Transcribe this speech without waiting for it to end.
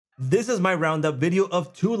This is my roundup video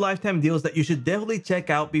of 2 lifetime deals that you should definitely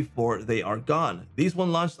check out before they are gone. These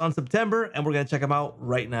one launched on September and we're going to check them out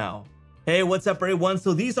right now. Hey, what's up everyone?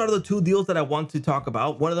 So these are the 2 deals that I want to talk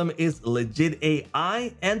about. One of them is Legitt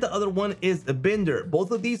AI and the other one is Binder.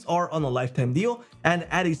 Both of these are on a lifetime deal, and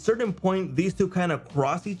at a certain point these two kind of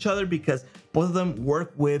cross each other because both of them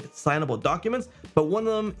work with signable documents, but one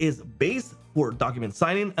of them is based for document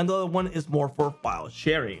signing and the other one is more for file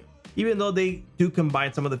sharing, even though they do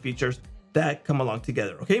combine some of the features that come along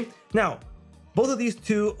together. Okay, now both of these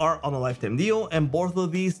two are on a lifetime deal, and both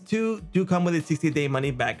of these two do come with a 60-day money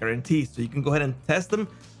back guarantee, so you can go ahead and test them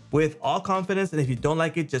with all confidence, and if you don't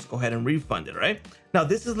like it, just go ahead and refund it. Right now,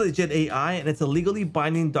 this is Legitt AI, and it's a legally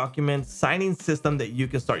binding document signing system that you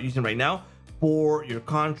can start using right now for your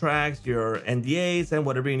contracts, your NDAs, and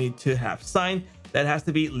whatever you need to have signed that has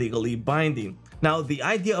to be legally binding. Now, the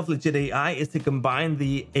idea of Legitt AI is to combine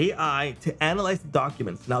the AI to analyze the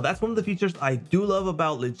documents. Now, that's one of the features I do love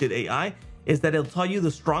about Legitt AI, is that it'll tell you the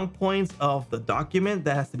strong points of the document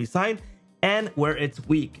that has to be signed and where it's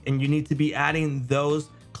weak. And you need to be adding those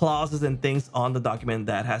clauses and things on the document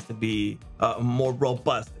that has to be more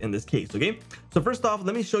robust in this case. Okay, so first off,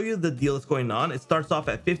 let me show you the deal that's going on. It starts off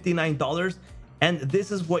at $59. And this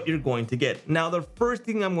is what you're going to get. Now, the first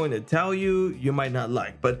thing I'm going to tell you, you might not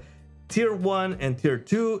like, but tier 1 and tier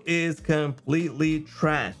 2 is completely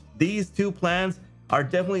trash. These 2 plans are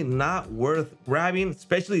definitely not worth grabbing,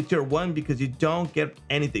 especially tier 1, because you don't get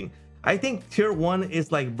anything. I think tier 1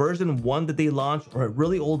 is like version 1 that they launched, or a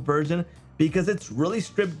really old version, because it's really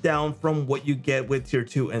stripped down from what you get with tier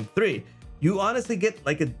 2 and 3. You honestly get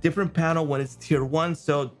like a different panel when it's tier 1,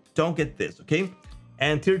 so don't get this. Okay,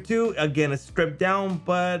 and tier 2 again is stripped down,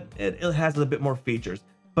 but it has a bit more features.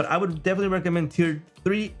 But I would definitely recommend tier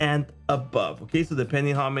 3 and above. Okay, so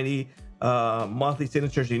depending how many monthly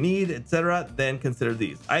signatures you need, etc., then consider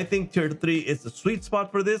these. I think tier 3 is the sweet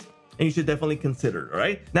spot for this, and you should definitely consider it. All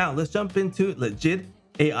right, now let's jump into Legitt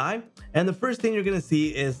AI, and the first thing you're going to see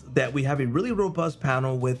is that we have a really robust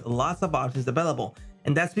panel with lots of options available,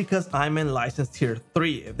 and that's because I'm in license tier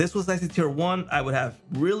 3. If this was license tier 1, I would have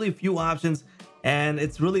really few options, and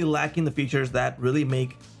it's really lacking the features that really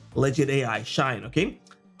make Legitt AI shine. Okay,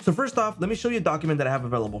 so first off, let me show you a document that I have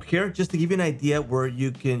available here, just to give you an idea where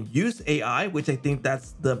you can use AI, which I think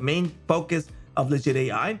that's the main focus of Legitt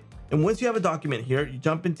AI. And once you have a document here, you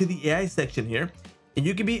jump into the AI section here, and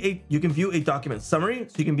you can view a document summary.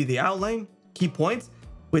 So you can be the outline, key points,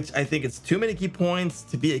 which I think it's too many key points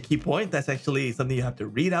to be a key point. That's actually something you have to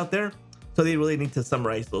read out there. So they really need to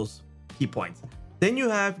summarize those key points. Then you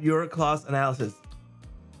have your clause analysis.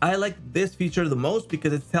 I like this feature the most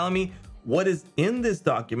because it's telling me what is in this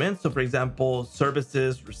document. So for example,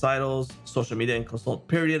 services, recitals, social media and consult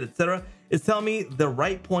period, etc. It's telling me the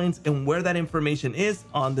right points and where that information is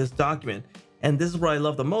on this document. And this is what I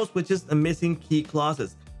love the most, which is the missing key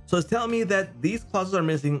clauses. So it's telling me that these clauses are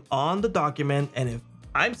missing on the document, and if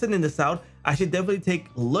I'm sending this out, I should definitely take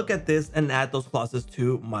a look at this and add those clauses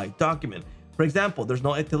to my document. For example, there's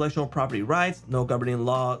no intellectual property rights, no governing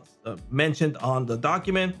laws mentioned on the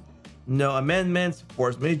document, no amendments,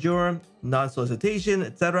 force majeure, non-solicitation,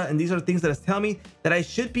 etc. And these are things that it's telling me that I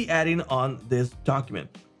should be adding on this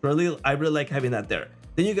document. I really like having that there.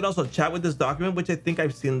 Then you can also chat with this document, which I think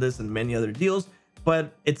I've seen this in many other deals,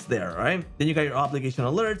 but it's there, right? Then you got your obligation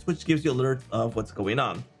alerts, which gives you alerts of what's going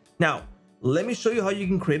on. Now, let me show you how you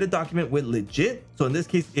can create a document with Legitt. So in this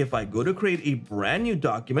case, if I go to create a brand new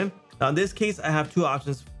document, now in this case, I have 2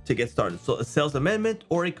 options to get started. So a sales amendment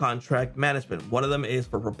or a contract management. One of them is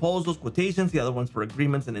for proposals, quotations. The other one's for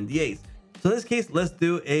agreements and NDAs. So in this case, let's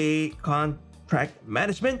do a contract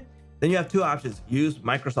management. Then you have 2 options. Use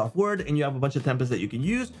Microsoft Word, and you have a bunch of templates that you can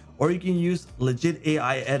use, or you can use Legitt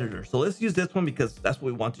AI editor. So let's use this one because that's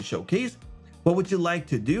what we want to showcase. What would you like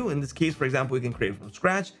to do? In this case, for example, we can create from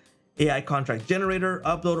scratch AI contract generator,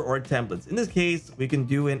 upload, or templates. In this case, we can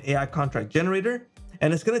do an AI contract generator,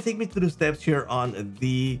 and it's going to take me through the steps here on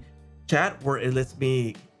the chat where it lets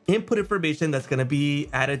me input information that's going to be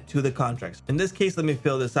added to the contracts. In this case, let me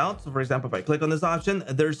fill this out. So for example, if I click on this option,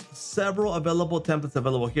 there's several available templates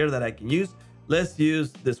available here that I can use. Let's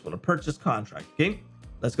use this one, a purchase contract. Okay,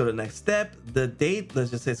 let's go to the next step. The date, let's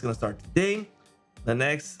just say it's going to start today.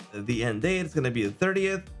 The end date, it's going to be the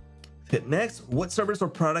 30th. Hit next. What service or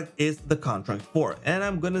product is the contract for? And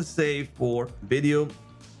I'm going to say for video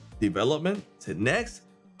development. Hit next.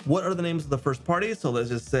 What are the names of the first party? So let's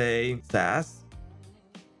just say SaaS.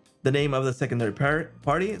 The name of the secondary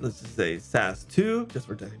party, let's just say SAS2, just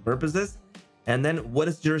for testing purposes. And then what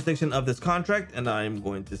is jurisdiction of this contract? And I'm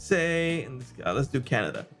going to say, let's do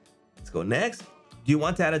Canada. Let's go next. Do you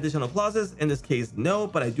want to add additional clauses? In this case, no,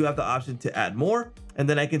 but I do have the option to add more, and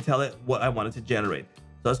then I can tell it what I wanted to generate.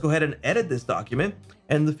 So let's go ahead and edit this document.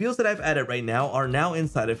 And the fields that I've added right now are now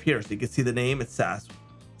inside of here. So you can see the name, it's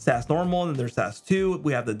SAS normal, and there's SAS2.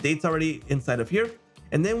 We have the dates already inside of here.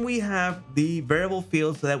 And then we have the variable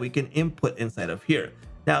fields so that we can input inside of here.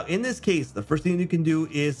 Now, in this case, the first thing you can do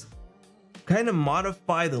is kind of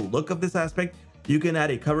modify the look of this aspect. You can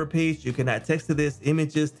add a cover page, you can add text to this,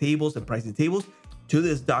 images, tables, and pricing tables to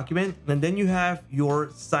this document. And then you have your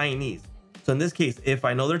signees. So in this case, if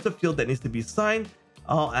I know there's a field that needs to be signed,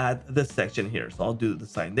 I'll add this section here. So I'll do the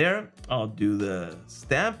sign there, I'll do the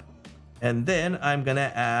stamp, and then I'm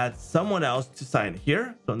gonna add someone else to sign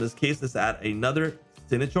here. So in this case, let's add another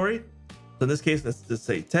signatory. So in this case, let's just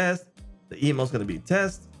say test. The email is gonna be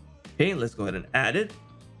test. Okay, let's go ahead and add it.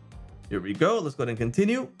 Here we go. Let's go ahead and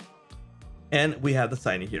continue. And we have the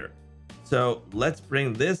signing here. So let's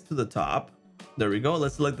bring this to the top. There we go.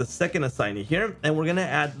 Let's select the second assignee here, and we're gonna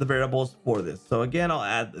add the variables for this. So again, I'll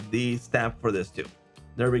add the stamp for this too.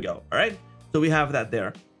 There we go. All right. So we have that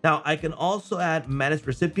there. Now I can also add managed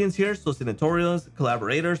recipients here. So signatorials,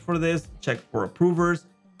 collaborators for this, check for approvers.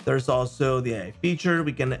 There's also the AI feature.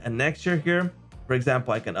 We can annex here. For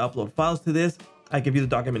example, I can upload files to this. I can view the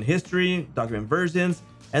document history, document versions,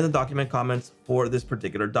 and the document comments for this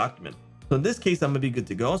particular document. So in this case, I'm gonna be good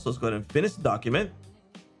to go. So let's go ahead and finish the document.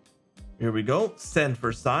 Here we go. Send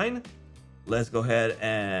for sign. Let's go ahead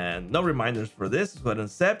and no reminders for this. Let's go ahead and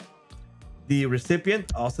accept. The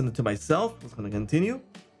recipient, I'll send it to myself. Let's gonna continue.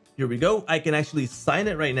 Here we go. I can actually sign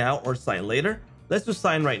it right now or sign later. Let's just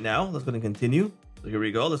sign right now. Let's go ahead and continue. So here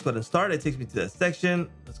we go. Let's go ahead and start. It takes me to that section.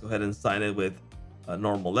 Let's go ahead and sign it with a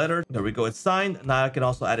normal letter. There we go. It's signed. Now I can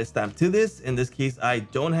also add a stamp to this. In this case, I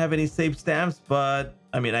don't have any saved stamps, but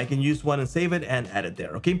I mean, I can use one and save it and add it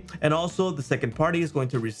there. Okay. And also the second party is going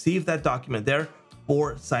to receive that document there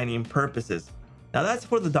for signing purposes. Now that's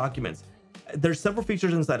for the documents. There's several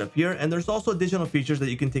features inside of here, and there's also additional features that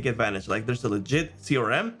you can take advantage. Like there's a Legitt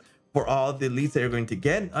CRM for all the leads that you're going to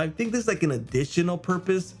get. I think this is like an additional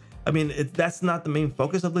purpose. I mean, that's not the main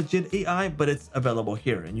focus of Legitt AI, but it's available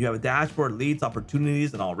here. And you have a dashboard, leads,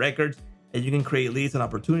 opportunities, and all records. And you can create leads and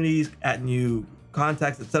opportunities, add new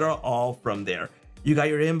contacts, etc., all from there. You got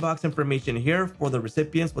your inbox information here for the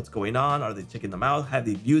recipients. What's going on? Are they checking them out? Have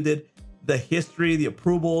they viewed it? The history, the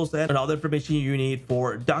approvals, and all the information you need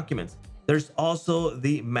for documents. There's also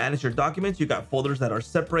the manager documents. You got folders that are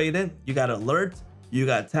separated. You got alerts. You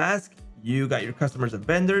got tasks. You got your customers and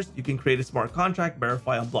vendors. You can create a smart contract,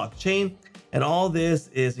 verify on blockchain. And all this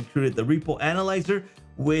is included the repo analyzer,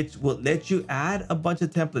 which will let you add a bunch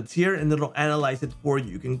of templates here and it'll analyze it for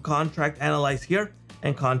you. You can contract analyze here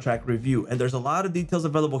and contract review. And there's a lot of details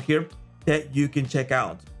available here that you can check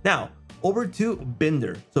out. Now, over to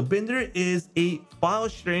Binder. So Binder is a file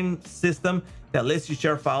sharing system that lets you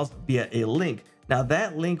share files via a link. Now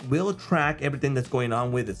that link will track everything that's going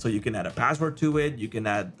on with it. So you can add a password to it. You can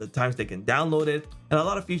add the times they can download it and a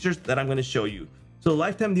lot of features that I'm going to show you. So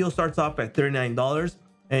lifetime deal starts off at $39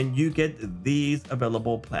 and you get these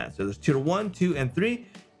available plans. So there's tier 1, 2, and 3,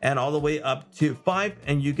 and all the way up to 5.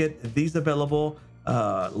 And you get these available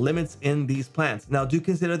limits in these plans. Now do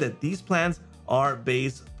consider that these plans are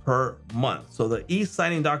based per month. So the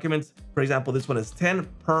e-signing documents, for example, this one is 10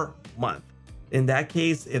 per month. In that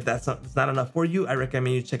case, if that's not enough for you, I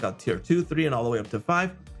recommend you check out tier 2, 3, and all the way up to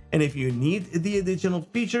 5. And if you need the additional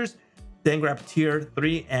features, then grab tier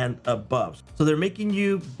 3 and above. So they're making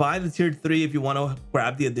you buy the tier 3 if you want to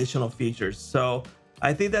grab the additional features. So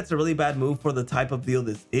I think that's a really bad move for the type of deal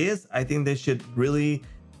this is. I think they should really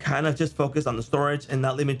kind of just focus on the storage and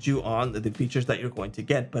not limit you on the features that you're going to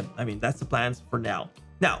get. But I mean, that's the plans for now.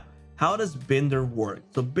 Now, how does Binder work?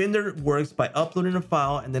 So Binder works by uploading a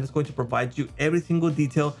file and then it's going to provide you every single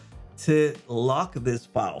detail to lock this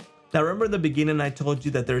file. Now, remember in the beginning, I told you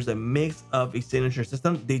that there's a mix of a signature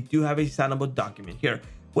system. They do have a signable document here,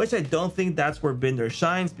 which I don't think that's where Binder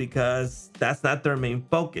shines because that's not their main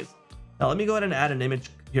focus. Now, let me go ahead and add an image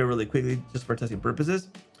here really quickly just for testing purposes.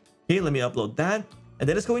 Okay, let me upload that. And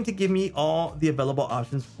then it's going to give me all the available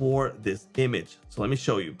options for this image. So let me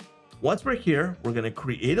show you. Once we're here, we're going to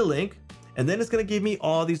create a link and then it's going to give me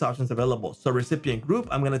all these options available. So recipient group,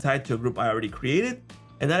 I'm going to tie it to a group I already created.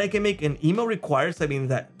 And then I can make an email required. So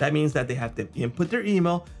that means that they have to input their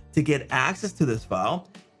email to get access to this file.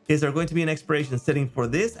 Is there going to be an expiration setting for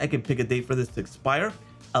this? I can pick a date for this to expire.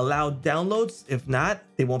 Allow downloads. If not,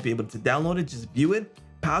 they won't be able to download it. Just view it.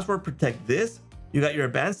 Password protect this. You got your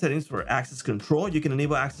advanced settings for access control. You can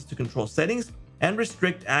enable access to control settings and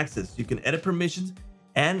restrict access. You can edit permissions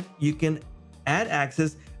and you can add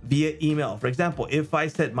access via email. For example, if I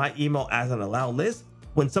set my email as an allowed list,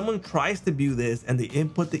 when someone tries to view this and they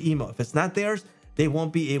input the email, if it's not theirs, they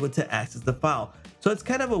won't be able to access the file. So it's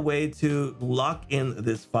kind of a way to lock in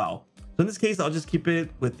this file. So in this case, I'll just keep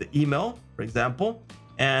it with the email, for example,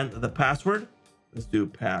 and the password. Let's do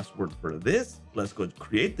password for this. Let's go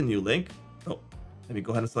create the new link. Oh, let me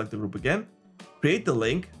go ahead and select the group again. Create the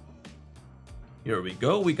link. Here we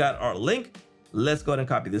go. We got our link. Let's go ahead and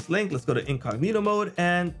copy this link. Let's go to incognito mode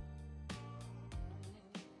and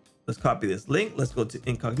let's copy this link. Let's go to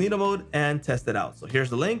incognito mode and test it out. So here's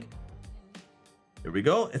the link. Here we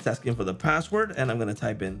go. It's asking for the password and I'm going to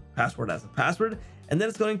type in password as a password. And then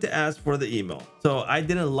it's going to ask for the email. So I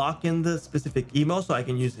didn't lock in the specific email, so I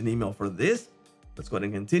can use an email for this. Let's go ahead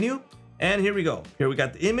and continue. And here we go. Here we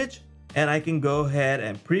got the image and I can go ahead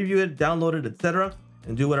and preview it, download it, etc.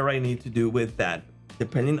 and do whatever I need to do with that,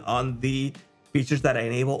 depending on the features that I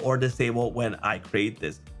enable or disable when I create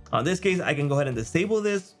this. On this case, I can go ahead and disable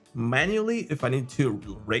this manually. If I need to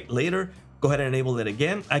later, go ahead and enable it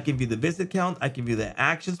again. I can view the visit count. I can view the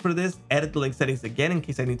actions for this, edit the link settings again in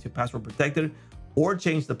case I need to password protect it or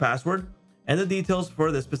change the password, and the details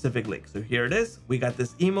for the specific link. So here it is. We got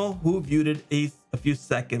this email who viewed it a few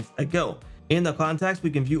seconds ago. In the contacts, we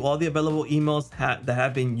can view all the available emails that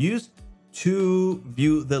have been used to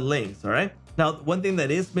view the links. All right. Now, one thing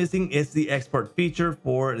that is missing is the export feature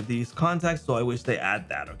for these contacts. So I wish they add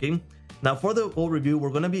that. Okay. Now for the overview, we're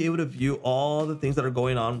going to be able to view all the things that are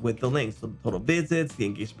going on with the links. So the total visits, the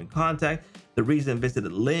engagement contact, the recent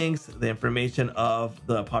visited links, the information of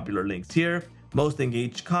the popular links here, most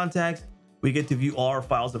engaged contacts. We get to view all our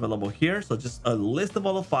files available here. So just a list of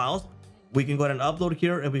all the files. We can go ahead and upload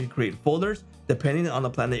here and we can create folders depending on the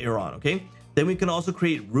plan that you're on. Okay. Then we can also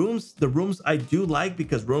create rooms. The rooms I do like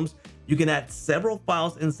because rooms, you can add several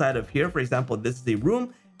files inside of here. For example, this is a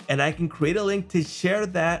room and I can create a link to share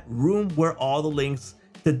that room where all the links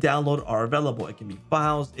to download are available. It can be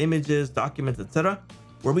files, images, documents, etc.,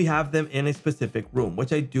 where we have them in a specific room,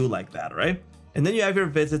 which I do like that, right? And then you have your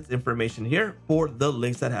visits information here for the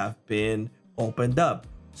links that have been opened up.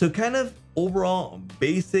 So kind of overall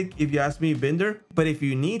basic, if you ask me, Binder. But if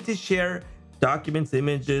you need to share documents,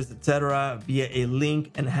 images, etc. via a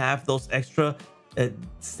link and have those extra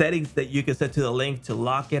settings that you can set to the link to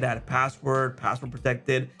lock it, add password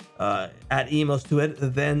protected, add emails to it,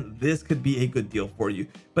 then this could be a good deal for you.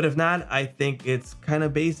 But if not, I think it's kind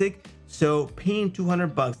of basic. So paying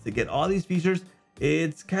 $200 to get all these features,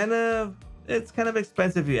 it's kind of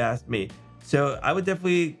expensive if you ask me. So I would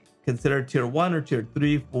definitely consider tier 1 or tier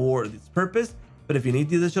 3 for this purpose. But if you need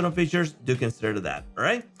the additional features, do consider that. All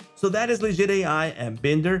right. So that is Legitt AI and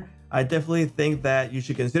Binder. I definitely think that you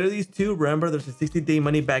should consider these two. Remember, there's a 60-day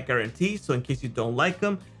money-back guarantee. So in case you don't like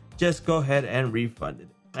them, just go ahead and refund it.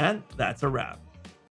 And that's a wrap.